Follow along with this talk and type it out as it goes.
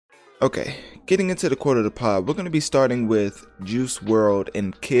Okay, getting into the quote of the pod, we're going to be starting with Juice Wrld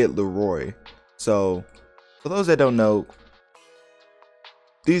and Kid Laroi. So, for those that don't know,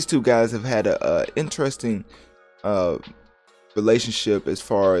 these two guys have had a interesting uh, relationship as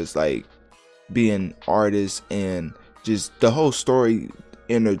far as like being artists and just the whole story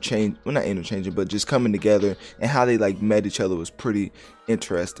not interchanging, but just coming together and how they like met each other was pretty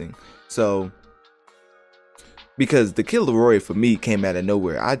interesting. So, because the Kid Laroi for me came out of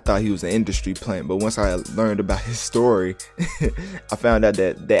nowhere. I thought he was an industry plant, but once I learned about his story, I found out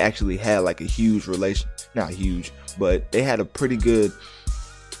that they actually had like a huge not huge, but they had a pretty good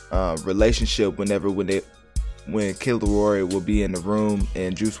relationship when Kid Laroi would be in the room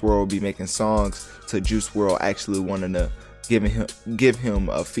and Juice Wrld would be making songs, to Juice Wrld actually wanting to give him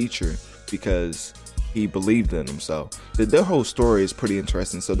a feature because he believed in him. So their whole story is pretty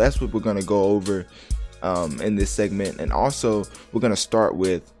interesting. So that's what we're gonna go over in this segment, and also we're gonna start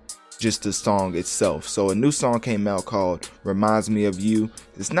with just the song itself. So a new song came out called "Reminds Me of You."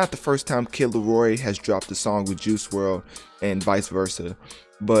 It's not the first time Kid Laroi has dropped a song with Juice Wrld and vice versa,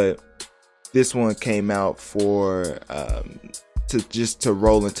 but this one came out for to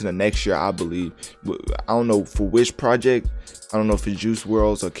roll into the next year, I believe. I don't know for which project. I don't know if it's Juice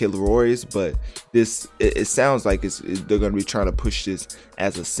Wrld's or Kid Laroi's, but it sounds like they're gonna be trying to push this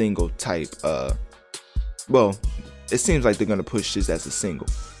as a single type. Well, it seems like they're gonna push this as a single.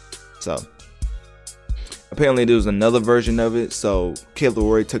 So apparently there was another version of it. So Kid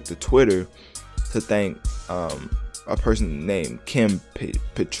Laroi took to Twitter to thank a person named Kim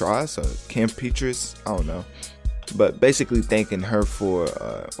Petras or Kim Petras, I don't know, but basically thanking her for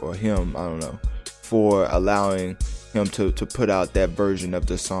or him, I don't know, for allowing him to put out that version of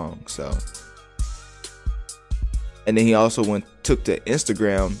the song. So, and then he also took to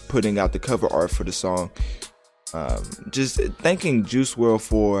Instagram, putting out the cover art for the song, just thanking Juice Wrld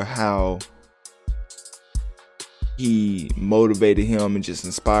for how he motivated him and just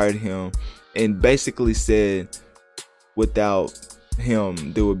inspired him, and basically said without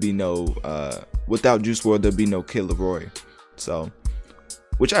him there would be no without Juice Wrld there'd be no Kid Laroi. So,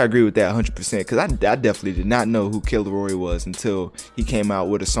 which I agree with that 100%, because I definitely did not know who Kid Laroi was until he came out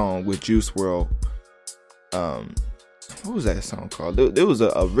with a song with Juice Wrld. What was that song called? There was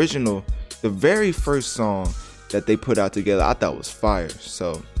the very first song that they put out together, I thought was fire.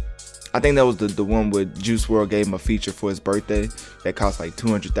 So I think that was the one where Juice Wrld gave him a feature for his birthday that cost like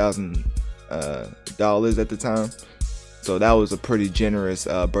 $200,000 at the time. So that was a pretty generous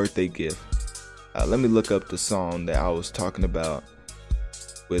birthday gift. Let me look up the song that I was talking about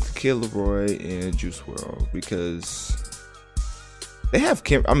with Kid Laroi and Juice Wrld, because they have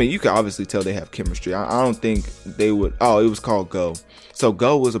you can obviously tell they have chemistry. I don't think they would. Oh, it was called Go. So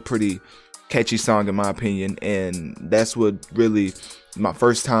Go was a pretty catchy song in my opinion, and that's what really my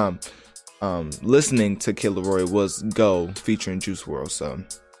first time listening to Kid Laroi was Go featuring Juice Wrld. So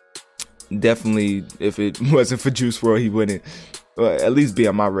definitely, if it wasn't for Juice Wrld, he wouldn't at least be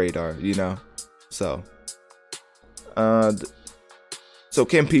on my radar, you know. So so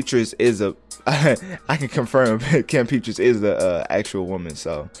Kim Petras is I can confirm Kim Petras is the actual woman.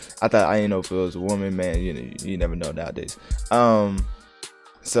 So I didn't know if it was a woman, man. You never know nowadays.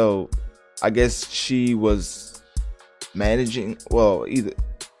 So I guess she was managing,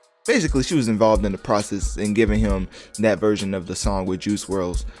 basically she was involved in the process and giving him that version of the song with Juice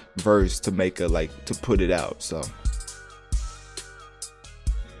Wrld's verse to make to put it out. So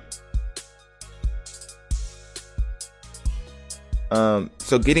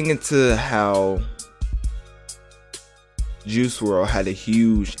getting into how Juice Wrld had a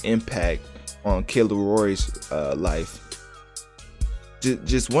huge impact on Kid Laroi's life.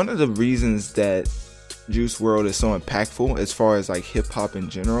 Just one of the reasons that Juice Wrld is so impactful as far as like hip hop in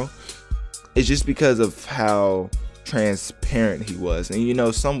general is just because of how transparent he was.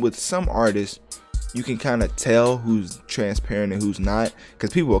 And with some artists you can kind of tell who's transparent and who's not,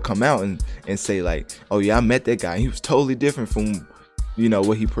 because people will come out and say like, oh yeah, I met that guy, he was totally different from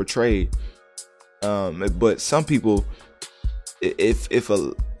what he portrayed. But some people, it's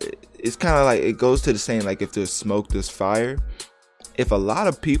kind of like, it goes to the saying like, if there's smoke there's fire. If a lot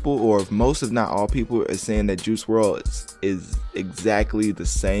of people, or if most if not all people, are saying that Juice Wrld is exactly the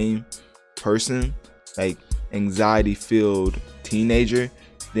same person, like anxiety filled teenager,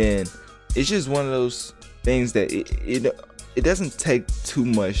 then it's just one of those things that it doesn't take too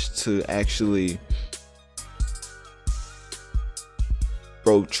much to actually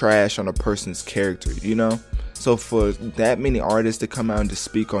throw trash on a person's character, So for that many artists to come out and to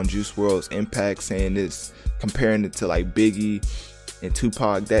speak on Juice Wrld's impact, saying this, comparing it to like Biggie and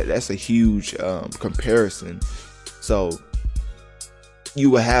Tupac, that's a huge comparison. So you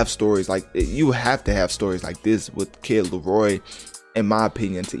would have stories like, you would have to have stories like this with Kid Laroi, in my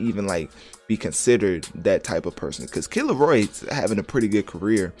opinion, to even like be considered that type of person. Because Kid Laroi's having a pretty good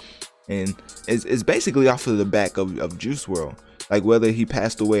career, and it's basically off of the back of Juice Wrld. Like, whether he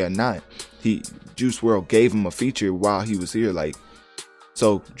passed away or not, Juice Wrld gave him a feature while he was here. Like,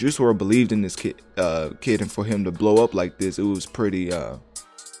 so Juice Wrld believed in this kid, and for him to blow up like this, it was pretty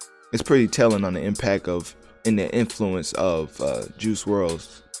it's pretty telling on the impact of and the influence of Juice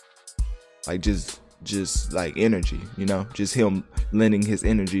Wrld's, like, just like energy, you know, just him lending his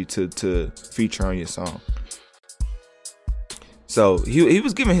energy to feature on your song. So he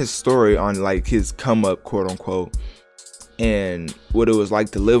was giving his story on like his come up, quote unquote, and what it was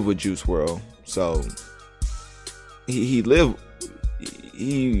like to live with Juice Wrld. So he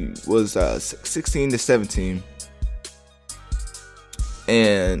was 16 to 17,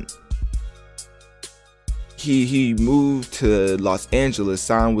 and he moved to Los Angeles,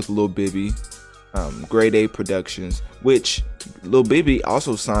 signed with Lil Bibby, Grade A Productions, which Lil Bibby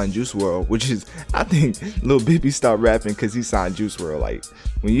also signed Juice Wrld, which is, I think Lil Bibby stopped rapping because he signed Juice Wrld. Like,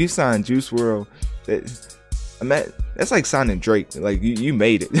 when you sign Juice Wrld, that's like signing Drake. Like, you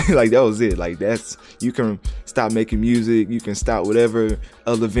made it. Like, that was it. Like, you can stop making music, you can stop whatever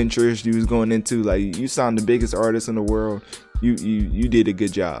other ventures you was going into. Like, you signed the biggest artist in the world. You did a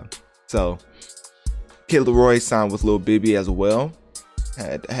good job. So Kid Laroi signed with Lil Bibby as well.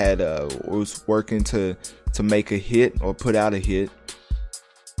 Was working to make a hit or put out a hit,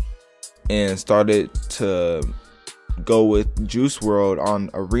 and started to go with Juice Wrld on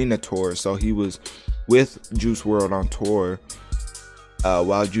arena tour. So he was with Juice Wrld on tour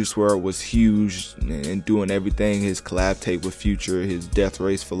while Juice Wrld was huge and doing everything, his collab tape with Future, his Death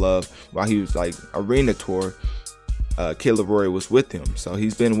Race for Love. While he was like arena tour, Kid Laroi was with him. So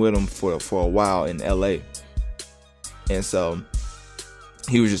he's been with him for a while in LA. And so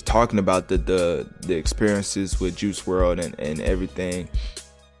he was just talking about the experiences with Juice Wrld and everything.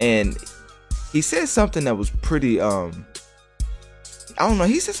 And he said something that was pretty I don't know,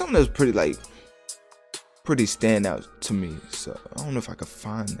 he said something that was pretty standout to me. So I don't know if I could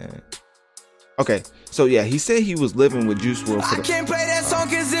find that. Okay, so yeah, he said he was living with Juice Wrld for I can't play that song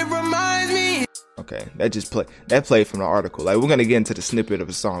cause it reminds me. Okay, that played from the article. Like, we're gonna get into the snippet of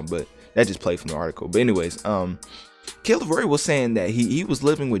a song, but that just played from the article. But anyways, Kid Laroi was saying that he was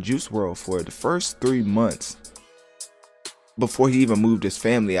living with Juice Wrld for the first 3 months before he even moved his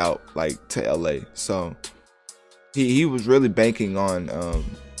family out, like, to LA. So he was really banking on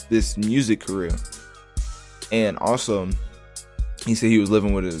this music career. And also, he said he was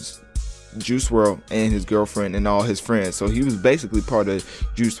living with his Juice Wrld and his girlfriend and all his friends. So he was basically part of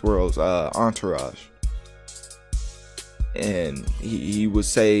Juice WRLD's entourage. And he would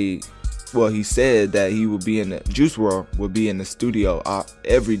say, well, he said that he would be Juice Wrld would be in the studio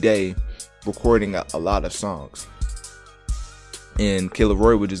every day recording a lot of songs. And Kid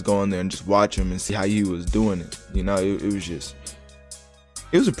Laroi would just go in there and just watch him and see how he was doing it. You know, it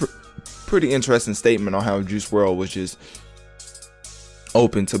was a pretty interesting statement on how Juice Wrld was just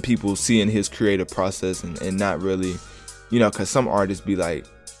open to people seeing his creative process and not really, you know, because some artists be like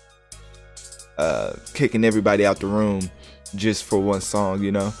kicking everybody out the room just for one song,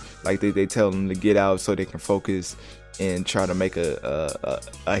 you know, like they tell them to get out so they can focus and try to make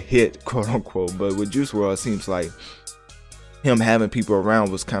a hit, quote unquote. But with Juice Wrld, it seems like him having people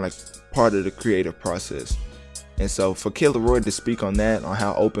around was kind of part of the creative process. And so for Kid Laroi to speak on that, on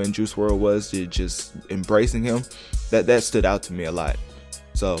how open Juice Wrld was to just embracing him, that stood out to me a lot.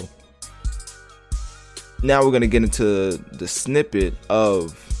 So now we're gonna get into the snippet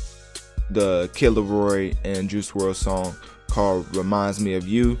of the Kid Laroi and Juice Wrld song called "Reminds Me of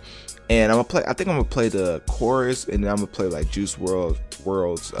You," and I think I'm gonna play the chorus, and then I'm gonna play like Juice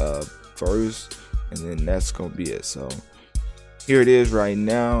Wrld's verse, and then that's gonna be it. So here it is right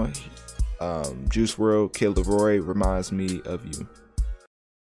now. Juice Wrld, Kid Laroi, "Reminds Me of You."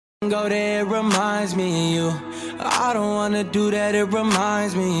 Go there, it reminds me of you. I don't wanna do that, it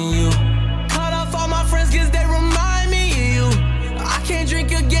reminds me of you. Cut off all my friends cause they remind me of you. I can't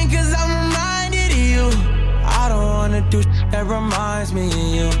drink again cause I'm reminded of you. I don't wanna do that reminds me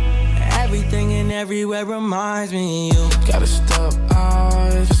of you. Everything and everywhere reminds me of you. Gotta step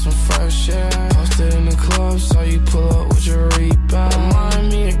out for some fresh air. Posted in the club, saw you pull up with your rebound. Remind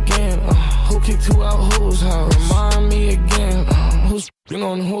me again, who kicked who out whose house? Remind me again, who's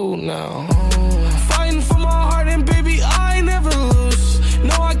on who now? Fighting for my heart and baby I never lose.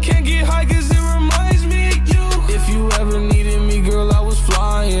 No, I can't get high cause it reminds me of you. If you ever needed me, girl, I was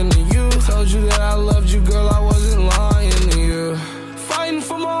flying to you. Told you that I loved you, girl, I wasn't lying to you. Fighting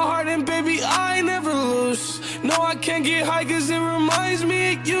for my heart and baby I never lose. No, I can't get high cause it reminds me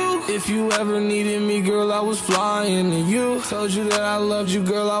you. If you ever needed me, girl, I was flying to you. Told you that I loved you,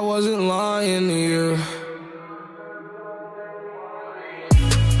 girl, I wasn't lying to you.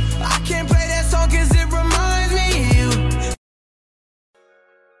 I can't play that song cause it reminds me of you.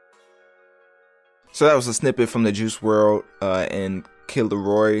 So that was a snippet from the Juice WRLD and Kid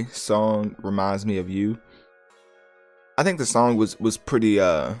Laroi song, Reminds Me of You. I think the song was pretty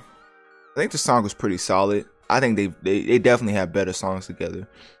solid. I think they definitely have better songs together,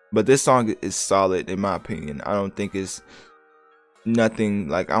 but this song is solid in my opinion. I don't think it's nothing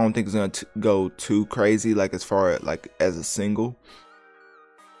like, I don't think it's gonna go too crazy like as far as like as a single,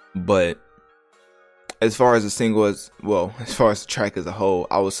 but as far as a single, as far as the track as a whole,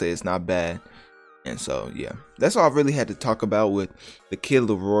 I would say it's not bad. And so yeah, that's all I really had to talk about with the Kid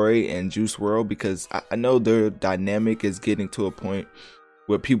Laroi and Juice WRLD, because I know their dynamic is getting to a point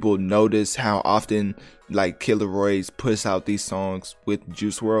where people notice how often like Kid Laroi puts out these songs with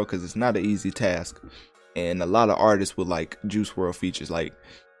Juice WRLD, because it's not an easy task, and a lot of artists with like Juice WRLD features, like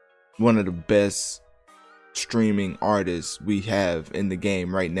one of the best streaming artists we have in the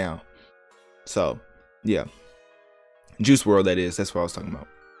game right now. So yeah, Juice WRLD, that's what I was talking about.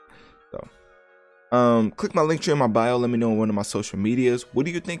 So click my link tree in my bio. Let me know on one of my social medias. What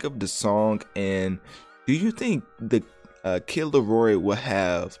do you think of the song? And do you think the Kid Laroi will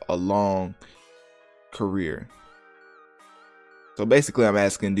have a long career? So basically I'm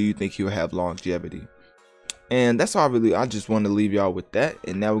asking, do you think he'll have longevity? And that's all I just want to leave y'all with that.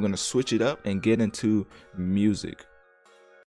 And now we're going to switch it up and get into music.